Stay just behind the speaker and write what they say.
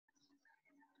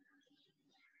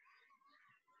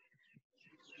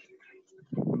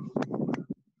Good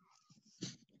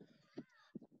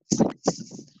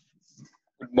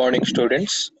morning,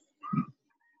 students.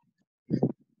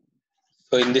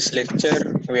 So in this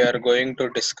lecture, we are going to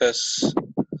discuss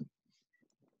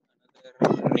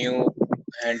another new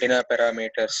antenna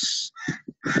parameters.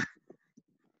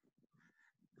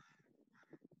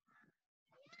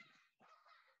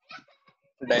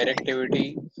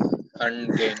 Directivity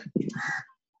and gain.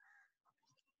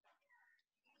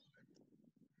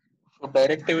 So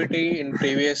directivity in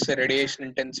previous radiation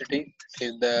intensity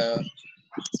is the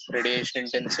radiation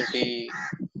intensity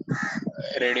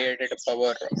radiated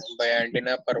power by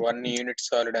antenna per 1 unit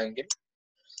solid angle.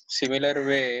 Similar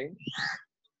way,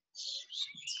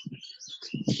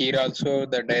 here also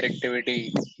the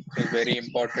directivity is very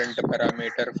important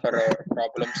parameter for our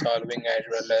problem solving as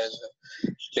well as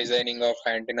designing of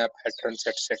antenna patterns,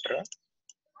 etc.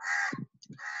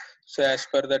 So as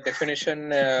per the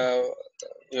definition,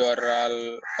 you are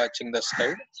all watching the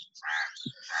slide.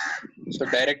 So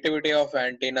directivity of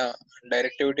antenna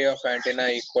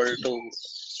equal to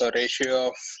the ratio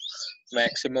of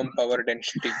maximum power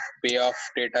density P of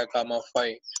theta comma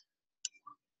phi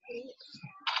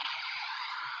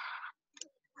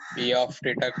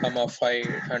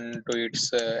and to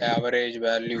its average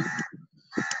value.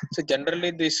 So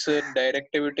generally this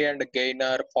directivity and gain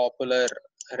are popular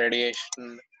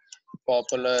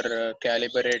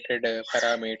calibrated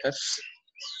parameters.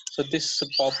 So this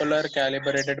popular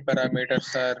calibrated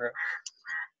parameters are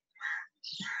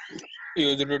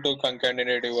used to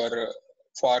concatenate your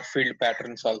far field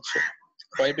patterns also.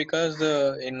 Why? Because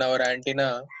in our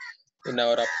antenna, in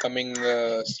our upcoming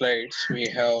slides, we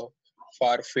have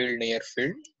far field, near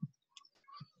field.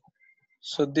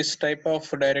 So this type of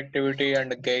directivity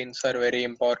and gains are very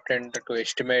important to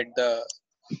estimate the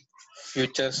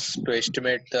futures, to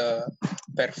estimate the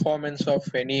performance of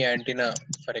any antenna.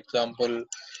 For example,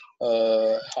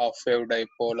 half wave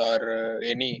dipole or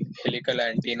any helical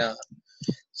antenna.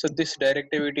 So this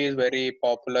directivity is very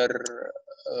popular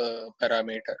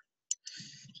parameter.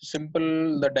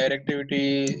 Simple, the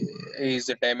directivity is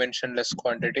a dimensionless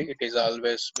quantity. It is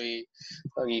always be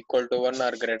equal to 1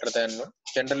 or greater than 1.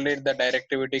 Generally, the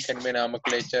directivity can be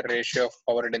nomenclature ratio of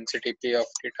power density P of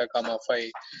theta comma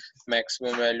phi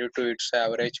maximum value to its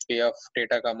average P of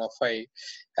theta comma phi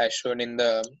as shown in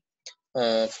the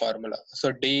formula.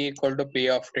 So D equal to P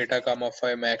of theta comma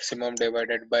phi maximum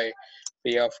divided by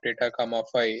P of theta comma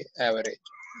phi average.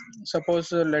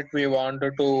 Suppose let we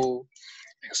wanted to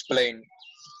explain,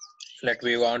 let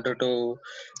we wanted to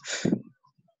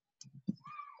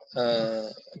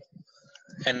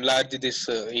enlarge this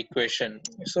equation.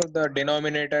 So the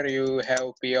denominator you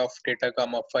have P of theta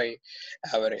comma phi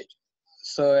average.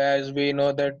 So as we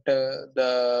know that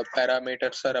the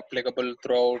parameters are applicable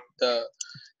throughout the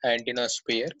antenna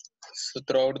sphere. So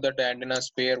throughout that antenna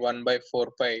sphere, 1 by 4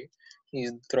 pi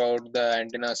is throughout the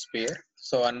antenna sphere.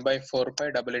 So 1 by 4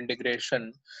 pi double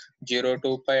integration 0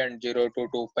 to pi and 0 to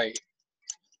 2 pi.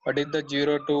 What is the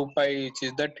 0 to pi, which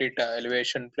is the theta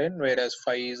elevation plane, whereas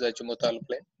phi is azimuthal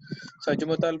plane. So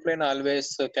azimuthal plane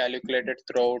always calculated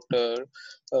throughout 2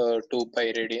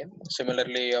 pi radian.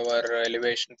 Similarly, our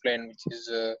elevation plane, which is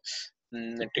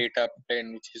theta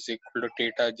plane, which is equal to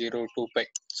theta 0 to pi.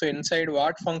 So inside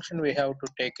what function we have to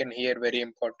take in here, very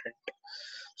important.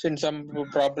 So in some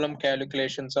problem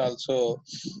calculations also,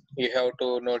 you have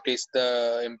to notice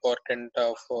the importance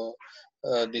of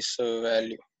this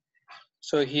value.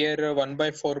 So here 1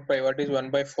 by 4 pi, what is 1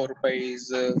 by 4 pi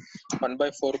is 1 by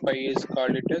 4 pi is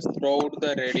called it as throughout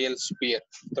the radial sphere.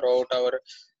 Throughout our,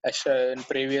 in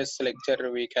previous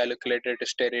lecture we calculated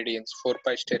steradians, 4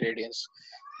 pi steradians.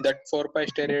 That 4 pi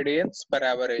steradians per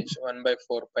average 1 by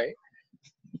 4 pi.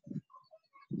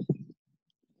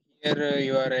 Here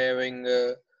you are having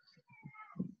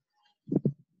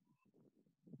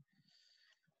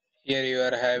here you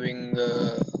are having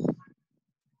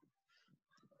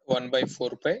 1 by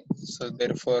 4 pi. So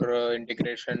therefore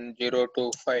integration 0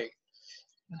 to 5.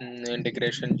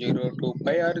 Integration 0 to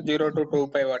pi or 0 to 2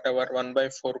 pi, whatever, 1 by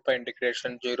 4 pi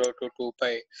integration 0 to 2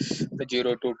 pi,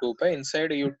 0 to 2 pi.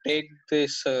 Inside you take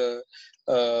this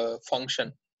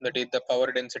function, that is the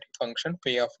power density function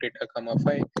P of theta comma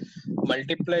phi,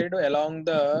 multiplied along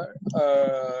the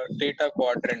theta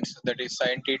quadrants, that is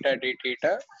sin theta d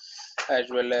theta as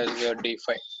well as d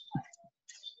phi.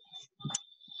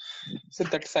 So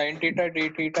that sin theta d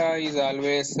theta is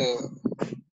always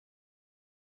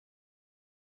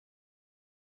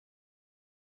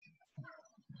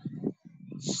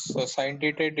so sin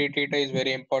theta d theta is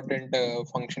very important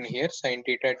function here. Sin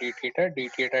theta d theta d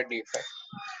theta d phi.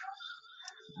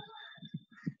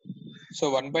 So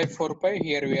 1 by 4 pi,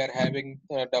 here we are having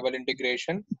double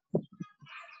integration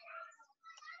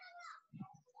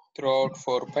throughout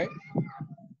 4 pi.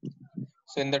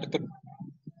 So in that,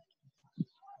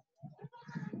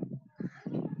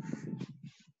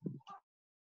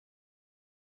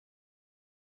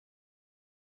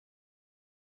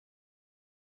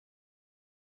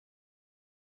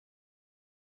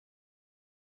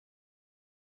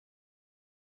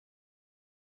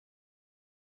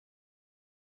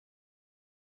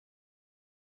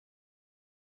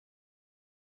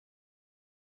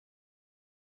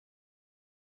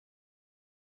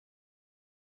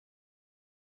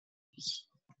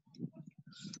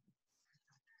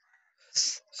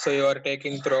 so you are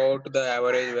taking throughout the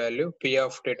average value p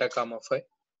of theta comma phi.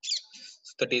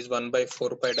 So that is 1 by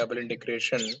 4 pi double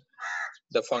integration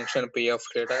the function p of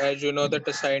theta. As you know that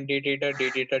the sin d theta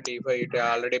d theta d phi, it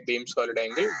already beam solid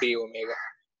angle d omega.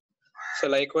 So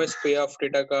likewise p of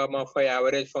theta comma phi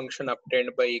average function obtained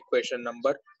by equation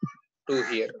number 2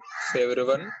 here. So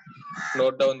everyone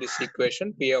note down this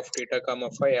equation p of theta comma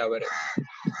phi average.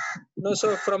 No,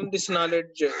 so from this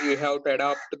knowledge you have to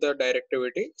adopt the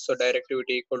directivity. So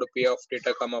directivity equal to p of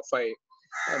theta comma phi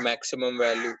maximum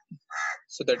value.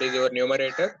 So that is your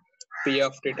numerator p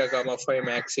of theta comma phi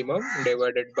maximum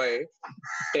divided by,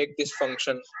 take this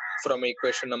function from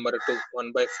equation number 2,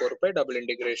 1 by 4 pi double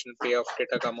integration p of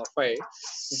theta comma phi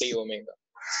d omega.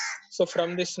 So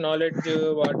from this knowledge,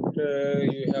 what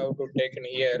you have to take in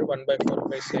here, 1 by 4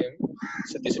 pi same.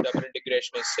 So this double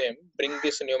integration is same. Bring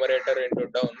this numerator into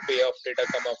down, p of theta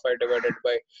comma phi divided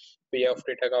by p of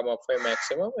theta comma phi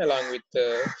maximum along with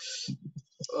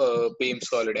beam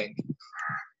solid angle.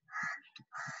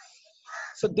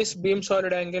 So this beam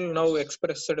solid angle now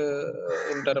expressed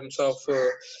in terms of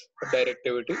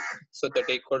directivity. So that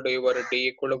equal to your d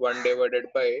equal to 1 divided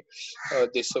by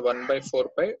this 1 by 4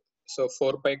 pi. So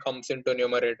 4 pi comes into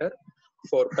numerator,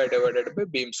 4 pi divided by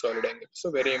beam solid angle.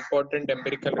 So very important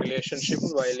empirical relationship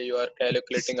while you are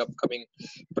calculating upcoming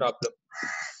problem.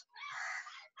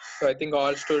 So I think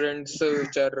all students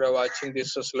which are watching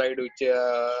this slide, which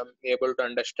are able to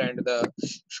understand the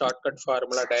shortcut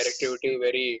formula directivity,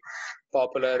 very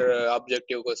popular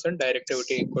objective question,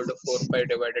 directivity equal to 4 pi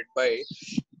divided by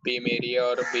beam area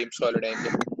or beam solid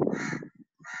angle.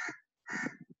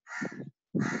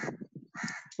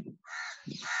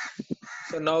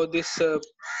 So now this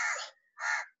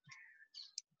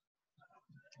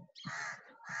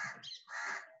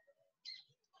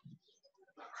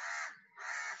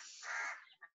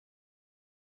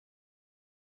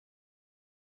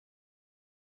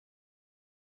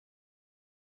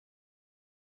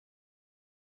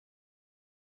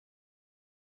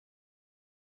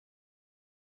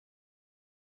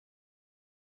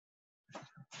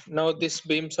now this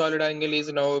beam solid angle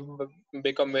is now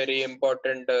become very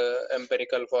important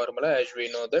empirical formula, as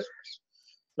we know that.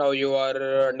 Now you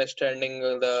are understanding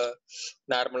the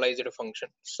normalized function.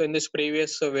 So in this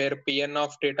previous where Pn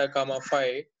of theta comma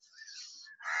phi,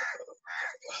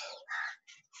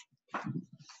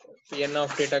 Pn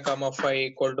of theta comma phi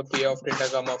equal to P of theta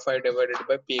comma phi divided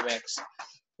by P max.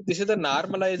 This is the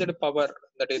normalized power,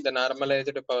 that is the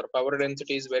normalized power. Power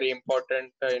density is very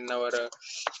important in our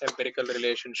empirical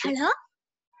relationship. Hello?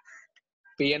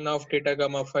 Pn of theta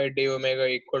comma phi d omega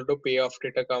equal to P of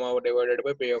theta comma divided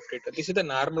by P of theta. This is the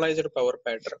normalized power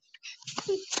pattern.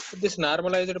 This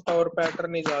normalized power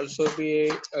pattern is also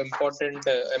be important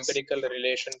empirical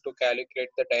relation to calculate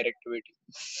the directivity.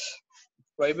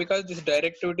 Why? Because this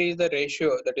directivity is the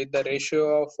ratio, that is the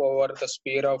ratio of over the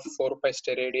sphere of 4 pi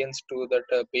steradians to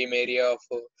that beam area of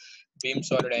beam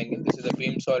solid angle. This is the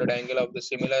beam solid angle of the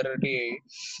similarity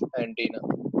antenna.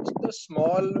 So the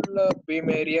small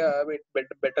beam area with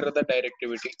better the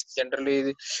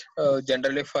directivity.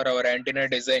 Generally for our antenna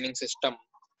designing system.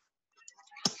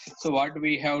 So what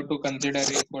we have to consider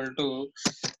equal to,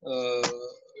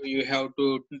 you have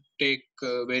to take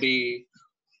very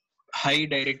high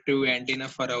directive antenna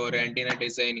for our antenna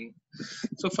designing.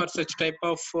 So for such type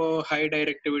of high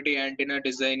directivity antenna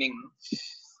designing,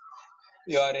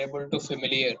 you are able to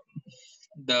familiar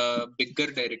the bigger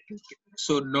directivity.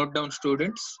 So note down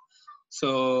students.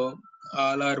 So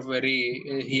all are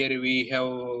very, here we have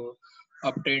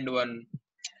obtained one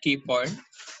key point.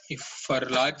 If for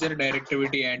larger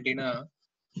directivity antenna,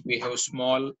 we have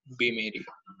small beam area.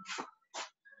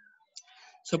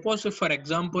 Suppose if, for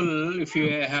example, if you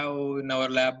have in our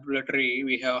laboratory,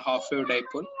 we have half wave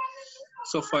dipole.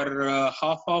 So for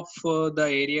half of the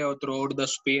area throughout the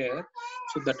sphere,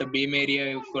 so that beam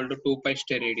area equal to 2 pi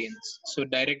steradians. So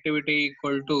directivity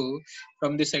equal to,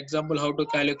 from this example, how to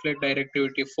calculate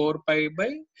directivity? 4 pi by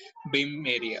beam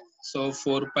area. So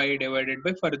 4 pi divided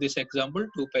by, for this example,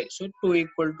 2 pi. So 2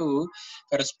 equal to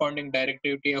corresponding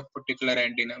directivity of particular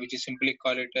antenna, which is simply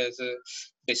call it as a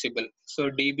decibel.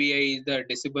 So dBi is the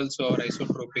decibels or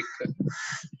isotropic.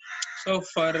 So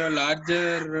for a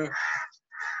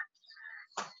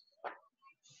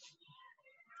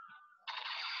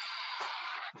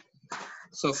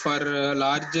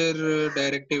larger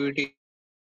directivity,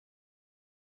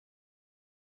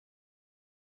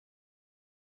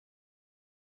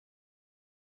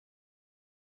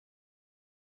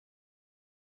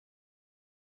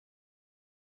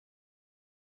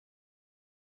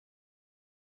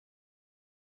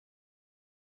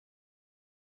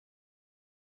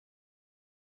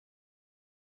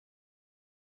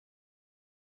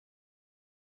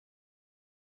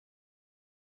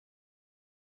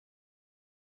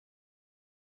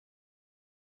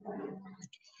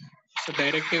 so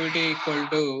directivity equal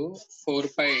to 4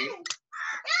 pi.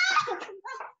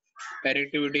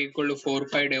 Directivity equal to 4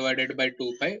 pi divided by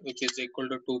 2 pi, which is equal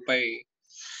to 2 pi.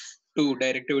 2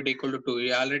 directivity equal to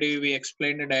 2. Already we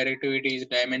explained the directivity is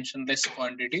dimensionless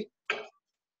quantity.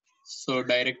 So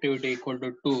directivity equal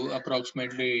to 2,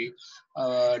 approximately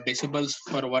decibels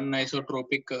for one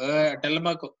isotropic.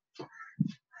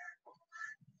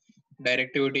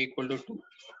 Directivity equal to 2.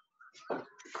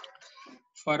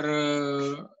 For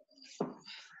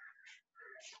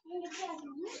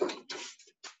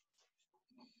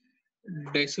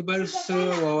decibels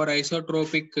over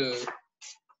isotropic.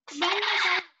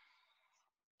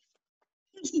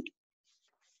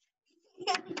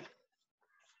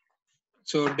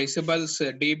 So decibels,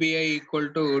 dBi equal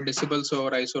to decibels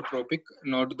over isotropic.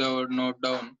 Note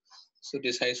down. So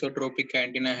this isotropic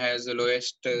antenna has the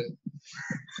lowest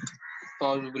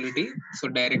possibility. So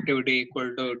directivity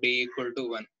equal to D equal to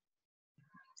 1.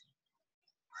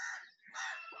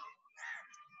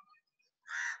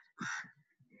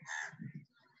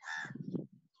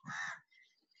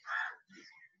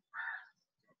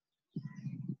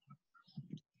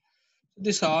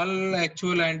 This all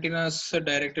actual antennas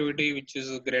directivity which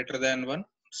is greater than 1.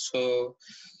 So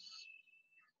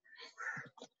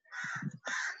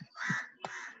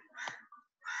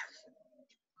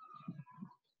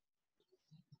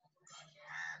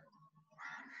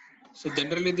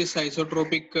generally this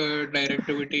isotropic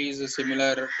directivity is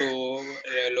similar to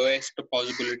lowest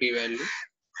possibility value.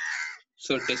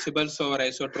 So decibels over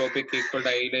isotropic equal to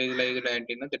idealized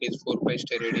antenna, that is 4 pi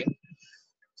steradian.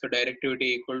 So directivity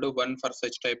equal to 1 for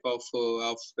such type of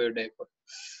dipole.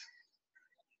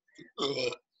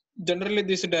 Generally,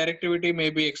 this directivity may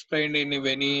be explained in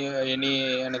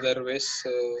any another ways,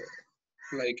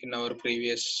 like in our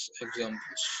previous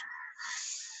examples.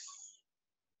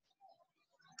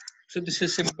 So this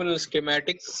is simple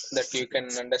schematic that you can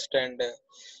understand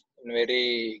in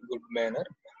very good manner.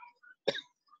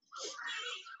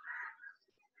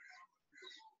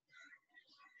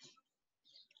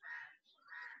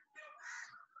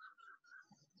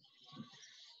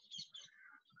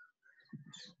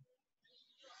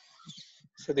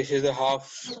 So this is the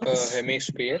half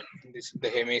hemisphere. This is the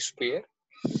hemisphere.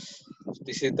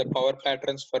 This is the power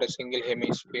patterns for a single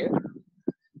hemisphere.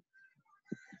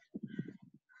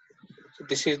 So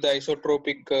this is the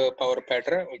isotropic power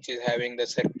pattern, which is having the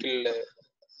circle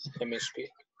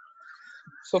hemisphere.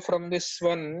 So from this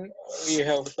one, we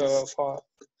have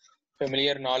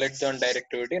familiar knowledge on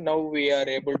directivity. Now we are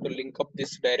able to link up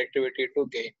this directivity to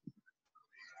gain.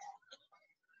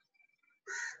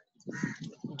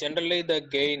 Generally, the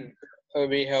gain,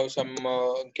 we have some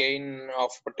gain of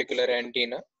particular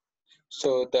antenna.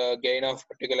 So the gain of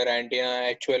particular antenna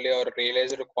actually or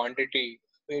realized quantity,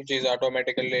 which is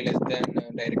automatically less than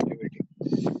directivity.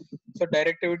 So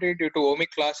directivity due to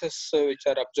ohmic losses which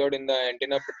are observed in the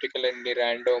antenna, particularly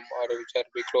random or which are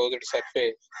be closed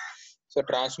surface. So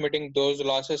transmitting those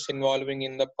losses involving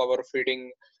in the power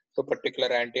feeding to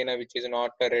particular antenna which is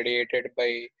not radiated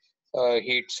by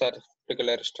heats or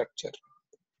particular structure.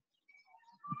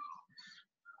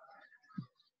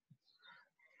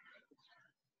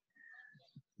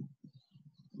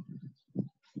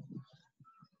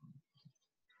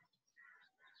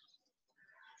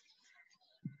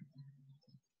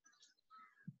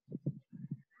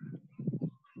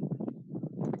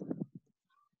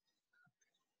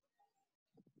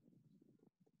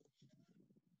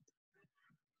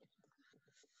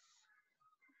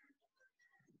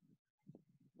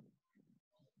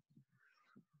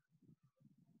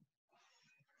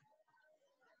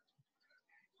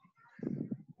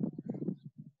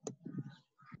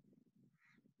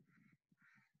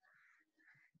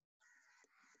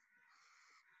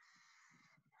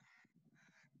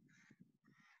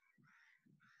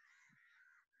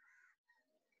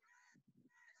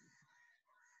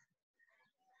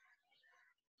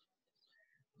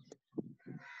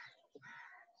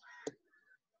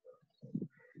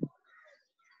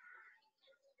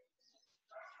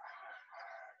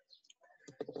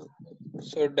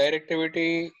 So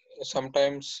directivity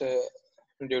sometimes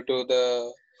due to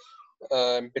the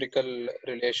empirical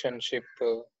relationship.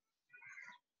 So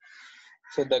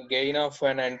the gain of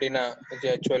an antenna is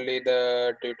actually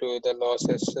the due to the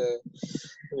losses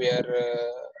we are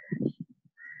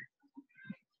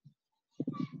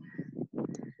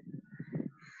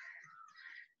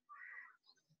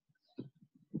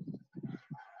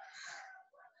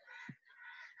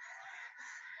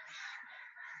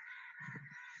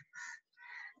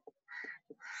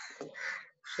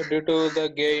so due to the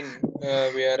gain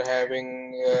we are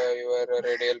having your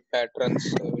radial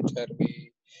patterns which are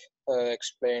we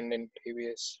explained in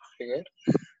previous figure.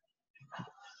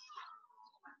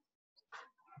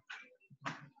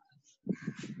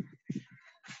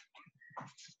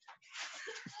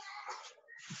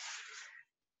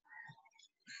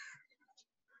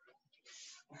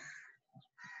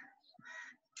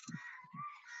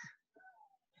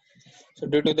 So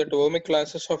due to the ohmic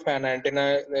classes of an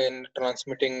antenna in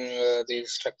transmitting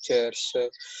these structures,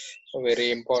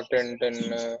 very important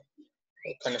in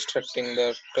constructing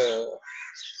that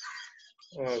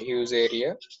huge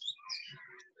area.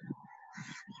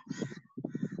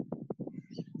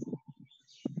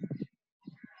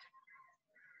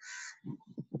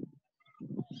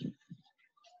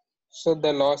 So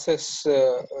the losses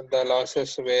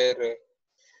were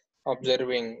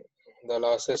observing,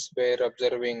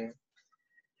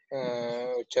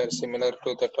 which are similar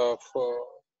to that of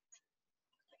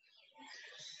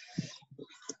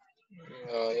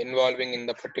involving in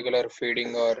the particular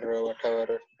feeding or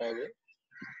whatever it may be.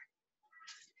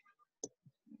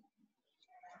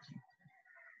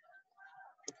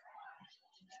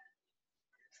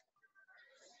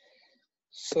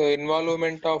 So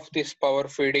involvement of this power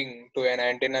feeding to an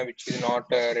antenna which is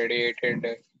not radiated,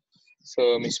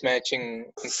 so mismatching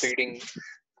feeding,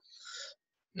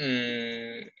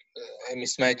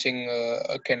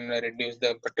 can reduce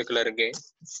the particular gain.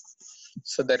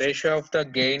 So the ratio of the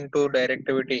gain to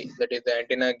directivity, that is the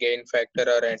antenna gain factor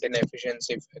or antenna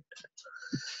efficiency factor.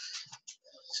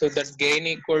 So that gain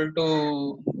equal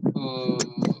to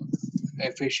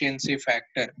efficiency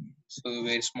factor. So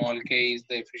where small k is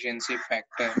the efficiency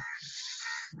factor.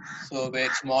 So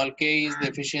where small k is the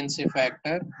efficiency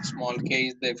factor,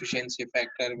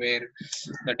 where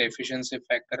that efficiency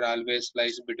factor always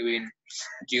lies between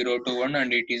 0 to 1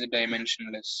 and it is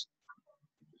dimensionless.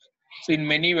 So in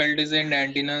many well-designed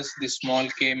antennas, the small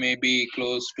k may be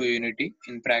close to unity.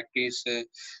 In practice,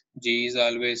 G is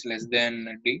always less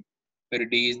than D, where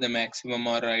D is the maximum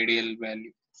or ideal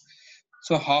value.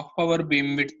 So half power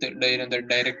beam width, the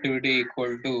directivity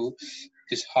equal to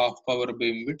this half power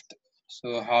beam width.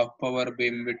 So half power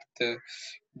beam width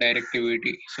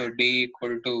directivity. So D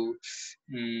equal to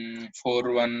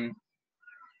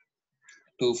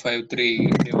 41253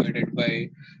 divided by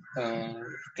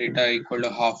theta equal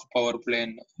to half power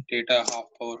plane, theta half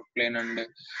power plane and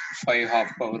 5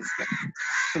 half power plane.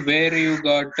 So where you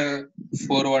got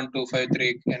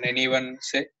 41253? Can anyone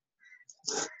say?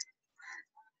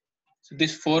 So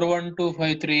this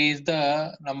 41253 is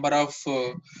the number of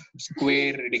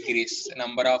square degrees,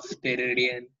 number of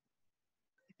steradian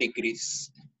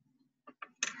degrees.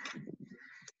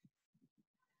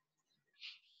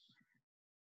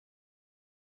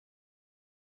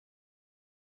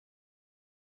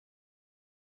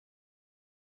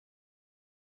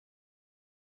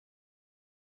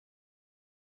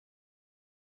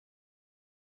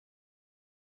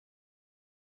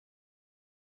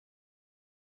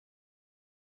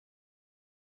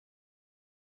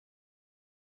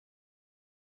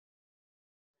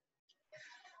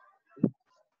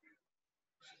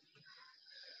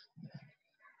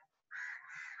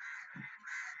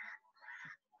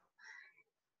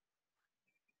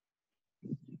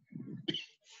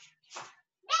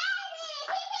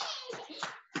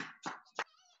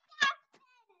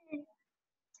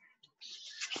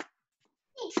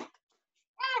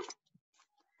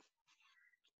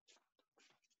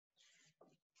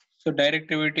 So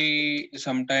directivity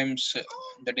sometimes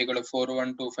that equal to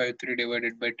 41253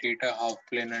 divided by theta half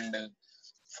plane and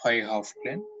 5 half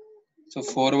plane. So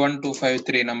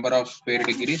 41253 number of square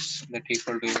degrees that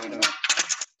equal to your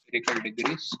spherical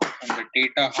degrees, and the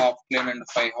theta half plane and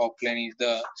 5 half plane is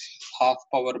the half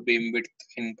power beam width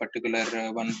in particular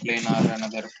one plane or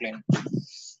another plane.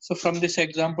 So from this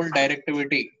example,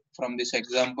 directivity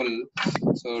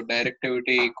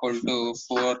equal to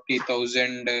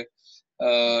 40,000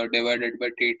 divided by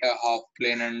theta half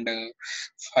plane and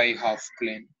 5 half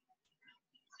plane.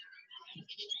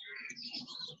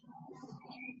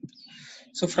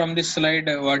 So from this slide,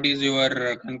 what is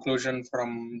your conclusion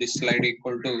from this slide?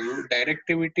 Equal to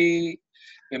directivity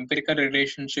empirical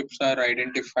relationships are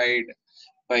identified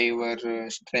by your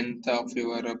strength of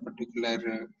your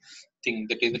particular thing.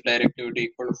 That is the directivity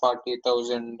equal to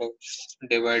 40,000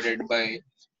 divided by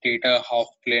theta half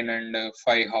plane and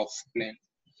phi half plane.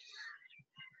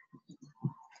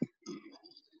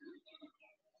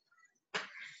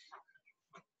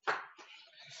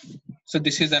 So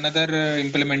this is another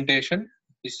implementation.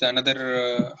 This is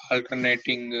another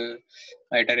alternating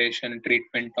iteration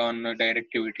treatment on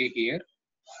directivity here.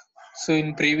 So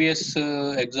in previous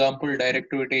example,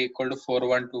 directivity equal to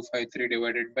 41253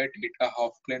 divided by theta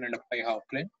half plane and phi half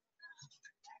plane.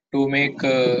 To make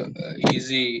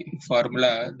easy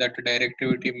formula, that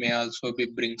directivity may also be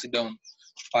brings down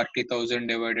 40,000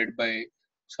 divided by,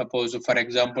 suppose for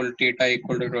example theta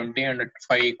equal to 20 and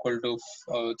phi equal to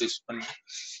this one.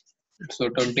 So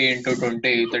 20 into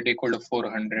 20 that equal to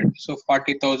 400. So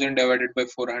 40,000 divided by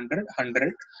 400, 100.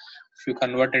 If you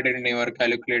convert it in your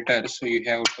calculator, so you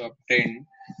have to obtain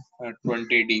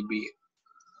 20 dB.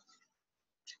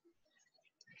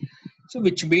 So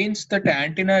which means that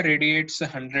antenna radiates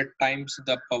 100 times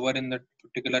the power in the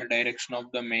particular direction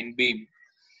of the main beam.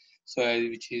 So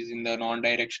which is in the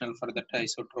non-directional for that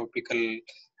isotropical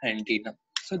antenna.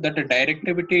 So that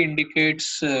directivity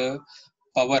indicates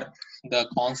power, the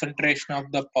concentration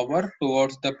of the power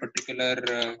towards the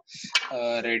particular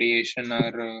radiation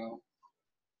or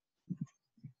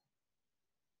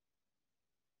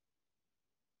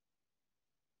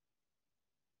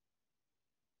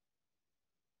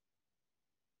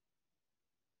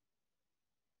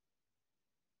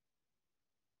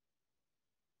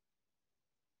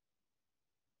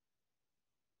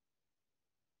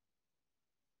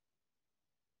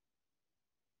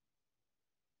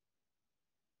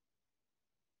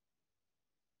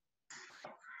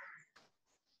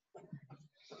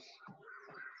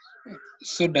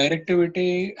so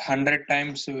directivity 100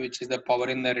 times, which is the power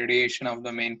in the radiation of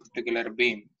the main particular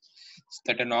beam. So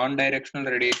that a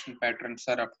non-directional radiation patterns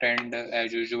are obtained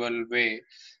as usual way,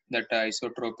 that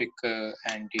isotropic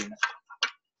antenna.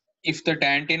 If that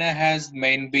antenna has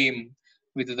main beam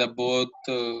with the both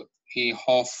a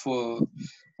half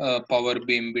power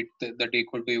beam width that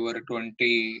equal to your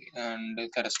 20 and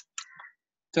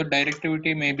so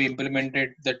directivity may be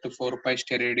implemented that to 4 pi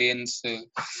steradians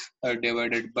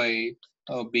divided by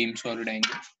beam solid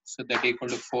angle. So that equal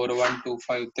to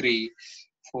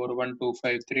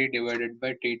 41253 divided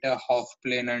by theta half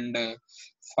plane and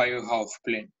 5 half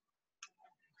plane.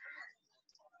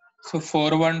 So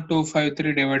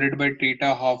 41253 divided by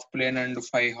theta half plane and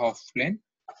 5 half plane.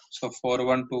 So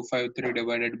 41253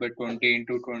 divided by 20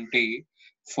 into 20,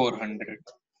 400.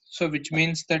 So which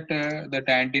means that that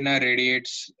antenna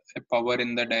radiates a power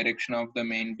in the direction of the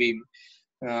main beam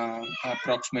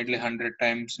approximately 100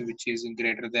 times, which is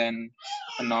greater than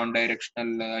a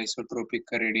non-directional isotropic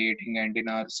radiating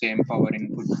antenna or same power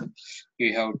input.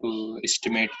 You have to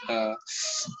estimate the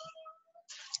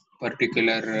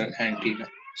particular antenna.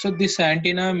 So this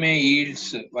antenna may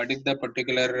yields what is the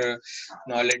particular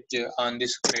knowledge on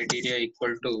this criteria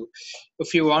equal to,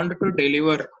 if you want to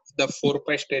deliver the 4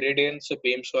 pi steradians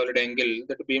beam solid angle,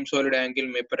 that beam solid angle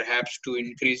may perhaps to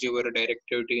increase your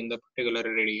directivity in the particular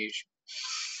radiation.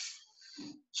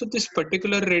 So this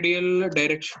particular radial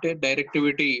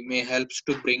directivity may helps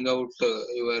to bring out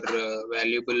your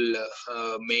valuable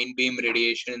main beam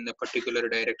radiation in the particular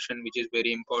direction, which is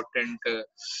very important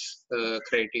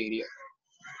criteria.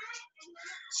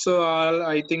 So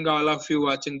I think all of you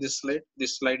watching this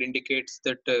slide indicates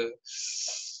that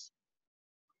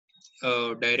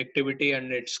directivity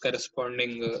and its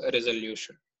corresponding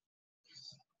resolution.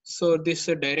 So this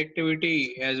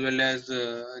directivity as well as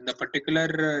the particular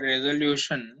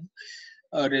resolution.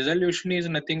 Resolution is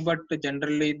nothing but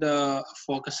generally the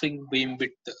focusing beam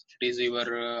width. It is your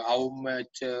how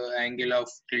much angle of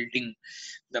tilting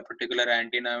the particular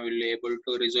antenna will be able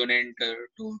to resonate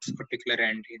towards particular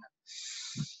antenna.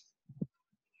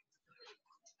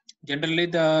 Generally,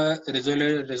 the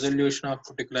resolution of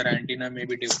particular antenna may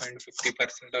be defined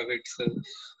 50% of its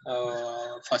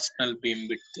first null beam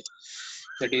width.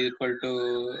 That is equal to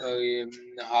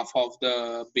half of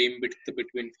the beam width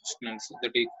between first nulls.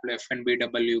 That is equal to F and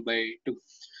BW by 2.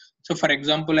 So, for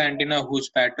example, antenna whose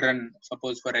pattern,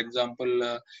 suppose for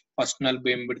example, first null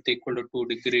beam width equal to 2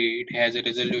 degree, it has a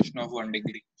resolution of 1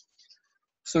 degree.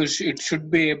 So it should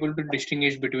be able to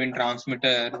distinguish between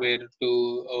transmitter where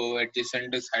two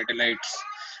adjacent satellites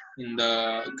in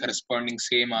the corresponding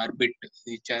same orbit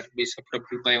which are be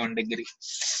separated by 1 degree.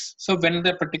 So when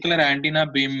the particular antenna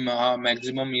beam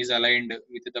maximum is aligned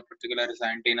with the particular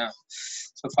antenna,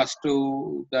 So first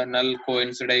the null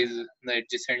coincides the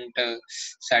adjacent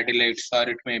satellites, or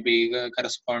it may be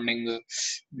corresponding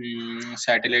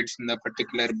satellites in the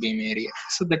particular beam area.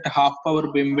 So that half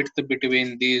power beam width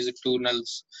between these two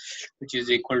nulls, which is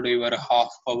equal to your half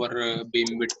power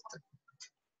beam width.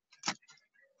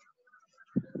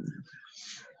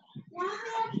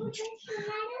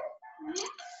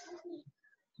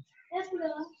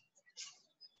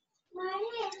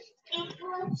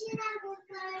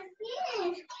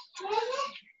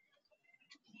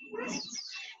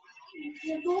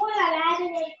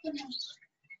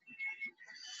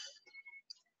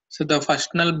 So the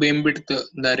first null beam width,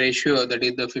 the ratio, that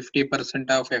is the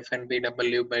 50% of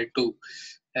FNBW by 2.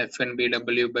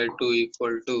 FNBW by 2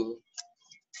 equal to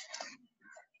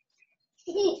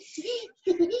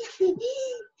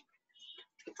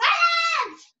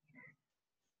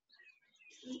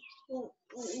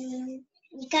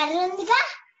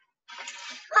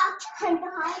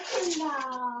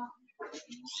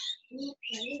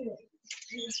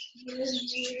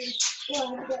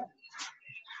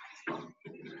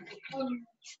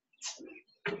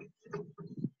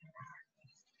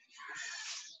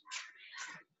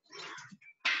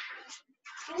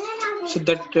so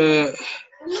that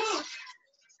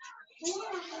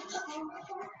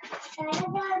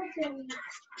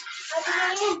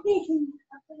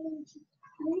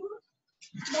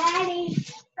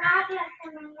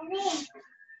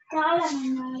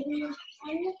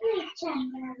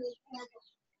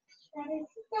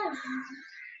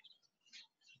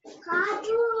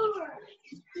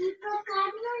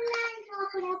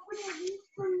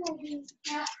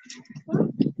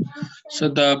so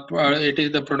the it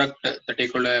is the product that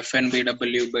equal to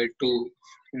FNBW by 2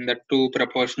 in the two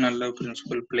proportional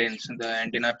principal planes. The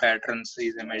antenna patterns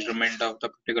is a measurement of the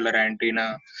particular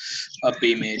antenna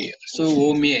beam area. So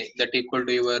OMA that equal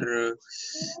to your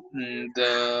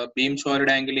the beam solid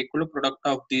angle equal to product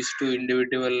of these two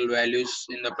individual values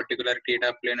in the particular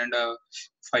theta plane and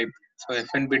phi. So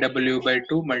FNBW by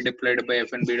 2 multiplied by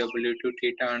FNBW to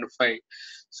theta and phi,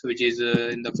 so which is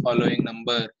in the following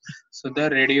number. So the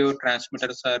radio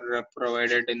transmitters are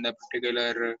provided in the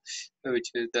particular which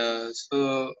is the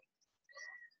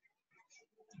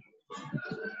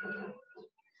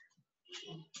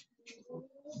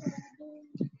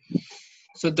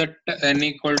so that n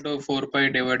equal to 4 pi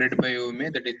divided by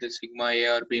omega, that is the sigma a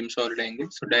or beam solid angle.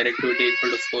 So directivity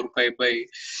equal to 4 pi by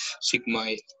sigma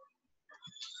a.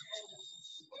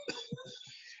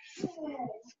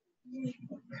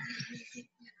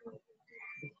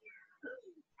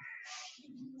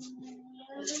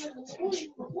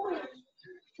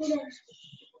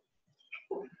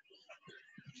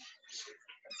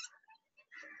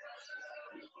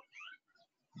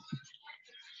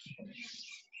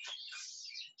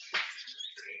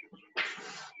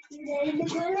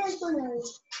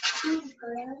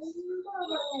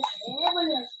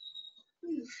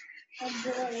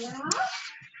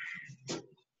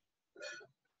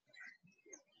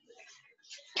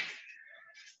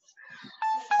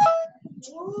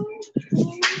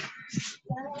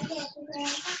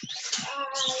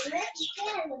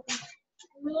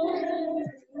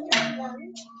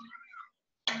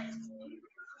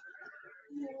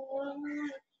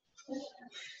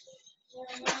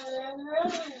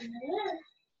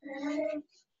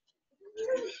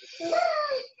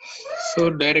 So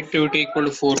directivity equal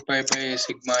to 4 pi by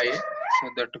sigma a. So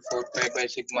that 4 pi by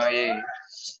sigma a,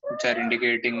 which are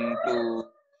indicating to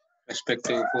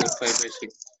respective 4 pi by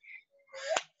sigma,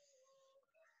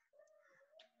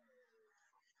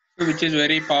 which is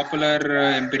very popular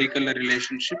empirical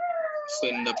relationship. So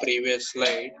in the previous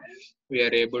slide, we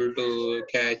are able to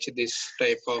catch this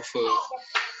type of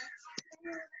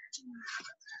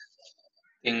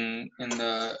thing in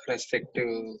the respective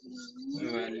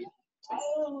value.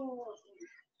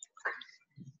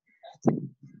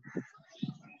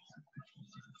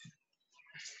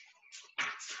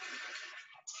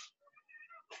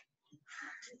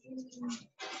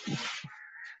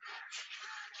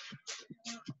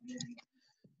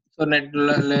 So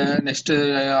next,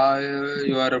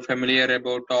 you are familiar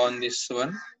about on this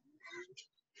one.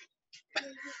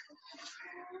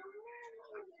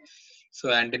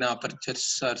 So antenna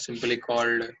apertures are simply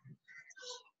called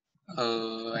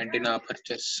antenna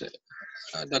apertures.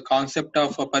 The concept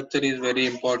of aperture is very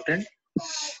important.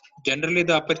 Generally,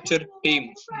 the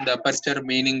aperture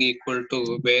meaning equal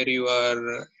to where you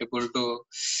are able to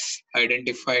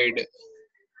identify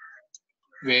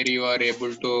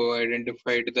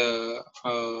the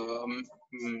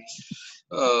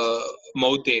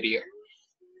mouth area.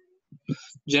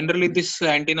 Generally, this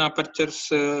antenna apertures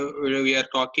we are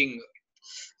talking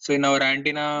So in our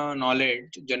antenna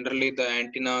knowledge, generally the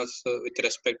antennas with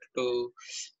respect to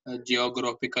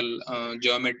geometrical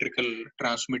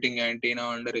transmitting antenna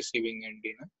and receiving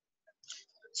antenna.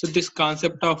 So this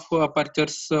concept of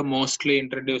apertures mostly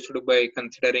introduced by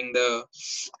considering the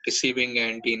receiving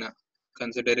antenna.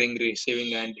 Considering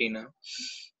receiving antenna.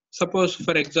 Suppose,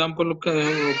 for example,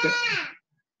 okay.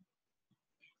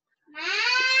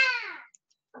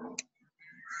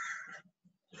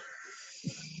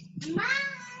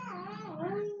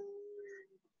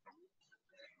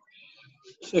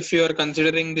 So if you are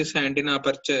considering this antenna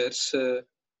apertures,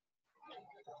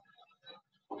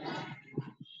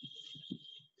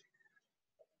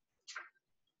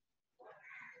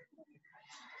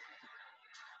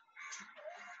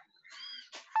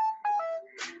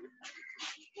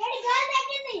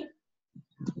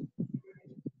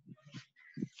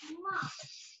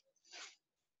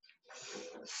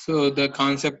 so the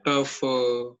concept of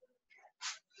so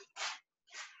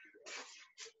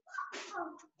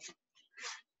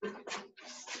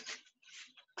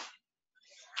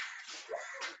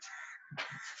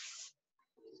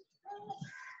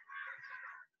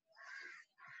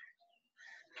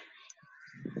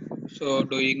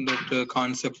doing that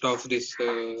concept of this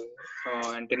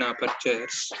antenna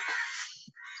apertures.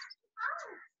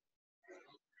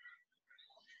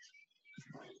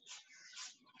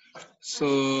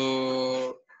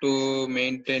 So to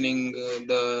maintaining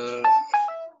the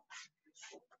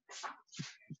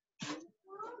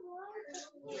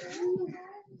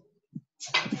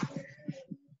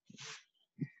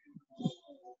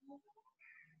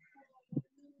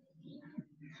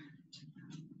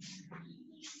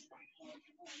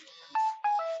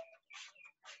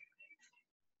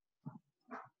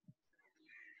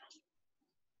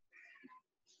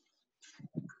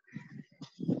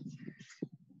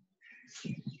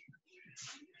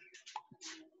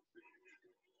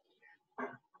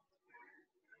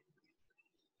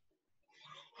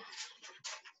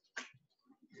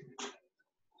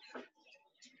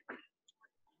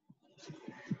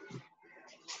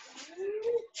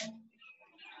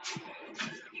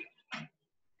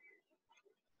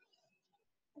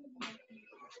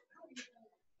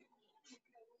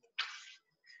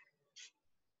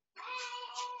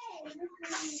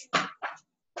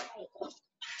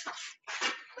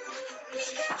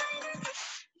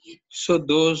so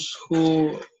those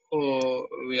who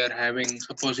we are having,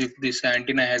 suppose if this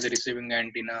antenna has a receiving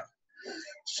antenna,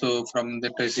 so from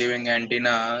the receiving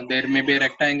antenna there may be a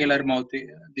rectangular mouth.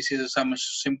 This is some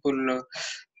simple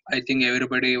I think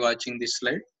everybody watching this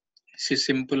slide, this is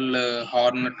simple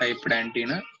horn type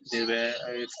antenna. They were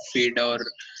feed or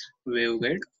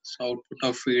waveguide, so output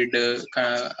of feed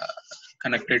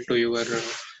connected to your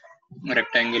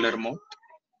rectangular mouth.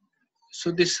 So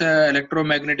this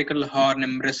electromagnetical horn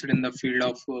impressed in the field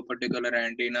of a particular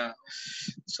antenna,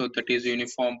 so that is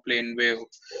uniform plane wave.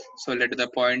 So let the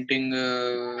pointing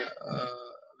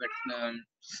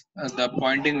the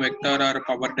pointing vector or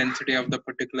power density of the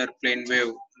particular plane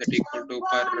wave that equal to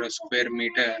per square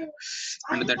meter,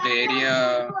 and that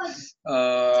area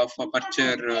of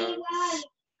aperture.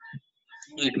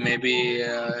 It may be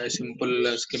a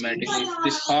simple schematic. If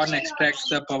this horn extracts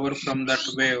the power from that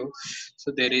wave,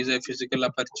 so there is a physical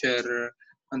aperture,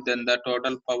 and then the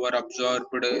total power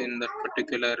absorbed in that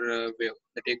particular wave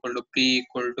that equal to P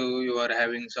equal to, you are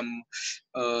having some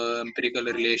empirical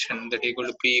relation that equal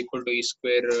to P equal to E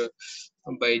square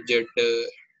by Z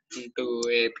into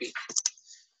AP.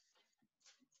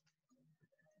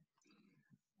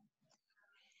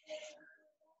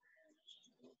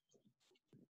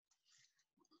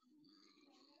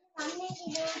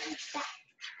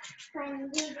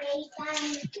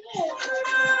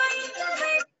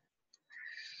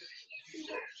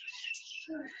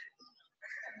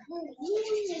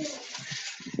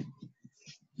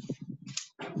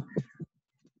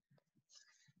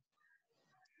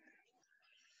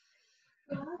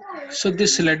 So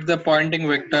this let the pointing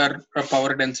vector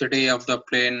power density of the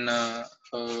plane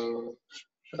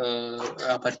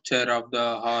aperture of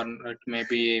the horn. It may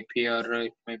be AP or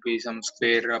it may be some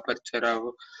square aperture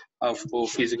of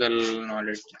physical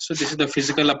knowledge. So this is the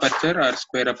physical aperture or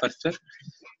square aperture.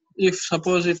 If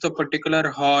suppose if the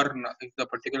particular horn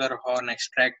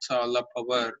extracts all the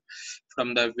power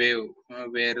from the wave,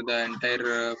 where the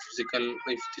entire physical,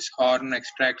 if this horn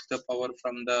extracts the power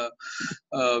from the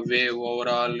wave,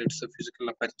 overall it's a physical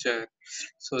aperture.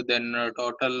 So then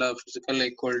total physical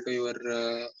equal to your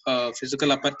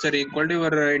physical aperture equal to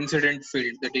your incident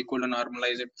field, that equal to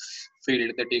normalized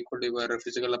field, that equal to your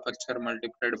physical aperture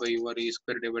multiplied by your E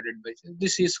square divided by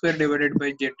this E square divided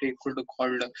by jet equal to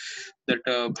called that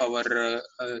power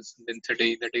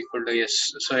density, that equal to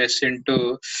S. So S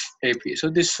into AP. So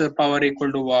this power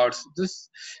equal to watts. This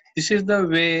is the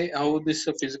way how this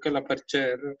physical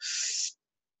aperture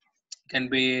can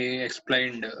be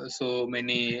explained. So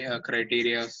many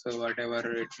criteria, so whatever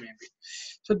it may be.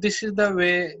 So this is the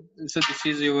way. So this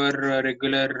is your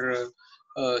regular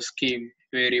scheme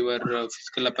where your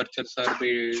physical apertures are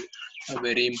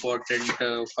very important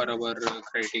for our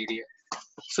criteria.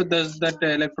 So does that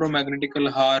electromagnetical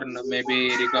horn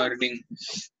maybe regarding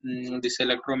this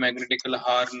electromagnetical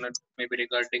horn maybe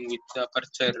regarding with the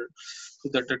aperture, so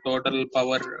that the total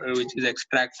power which is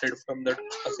extracted from that,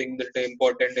 I think that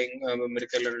important in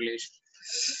numerical relation.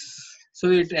 So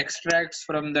it extracts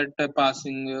from that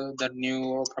passing the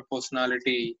new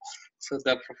proportionality. So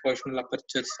the proportional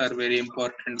apertures are very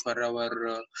important for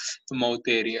our mouth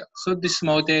area. So this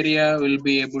mouth area will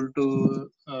be able to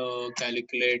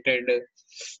calculated.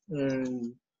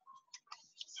 um,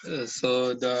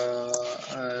 so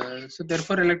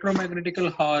therefore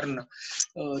electromagnetical horn,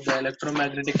 the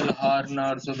electromagnetical horn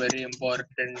also very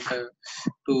important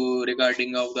to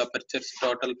regarding how the aperture's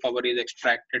total power is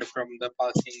extracted from the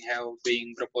passing have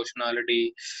being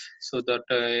proportionality, so that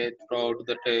throughout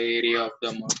that area of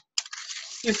the mouth.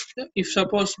 If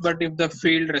suppose, but if the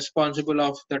field responsible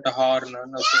of that horn,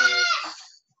 uh,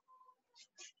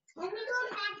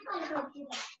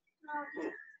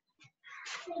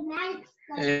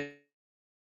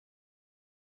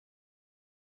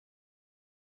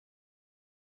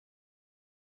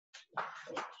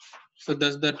 so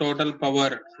that's the total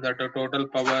power,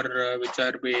 which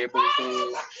are be able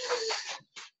to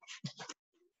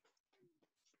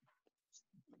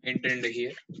intend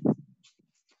here.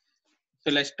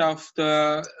 So let's start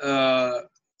the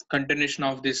continuation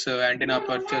of this antenna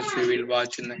apertures we will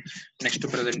watch in the next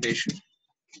presentation.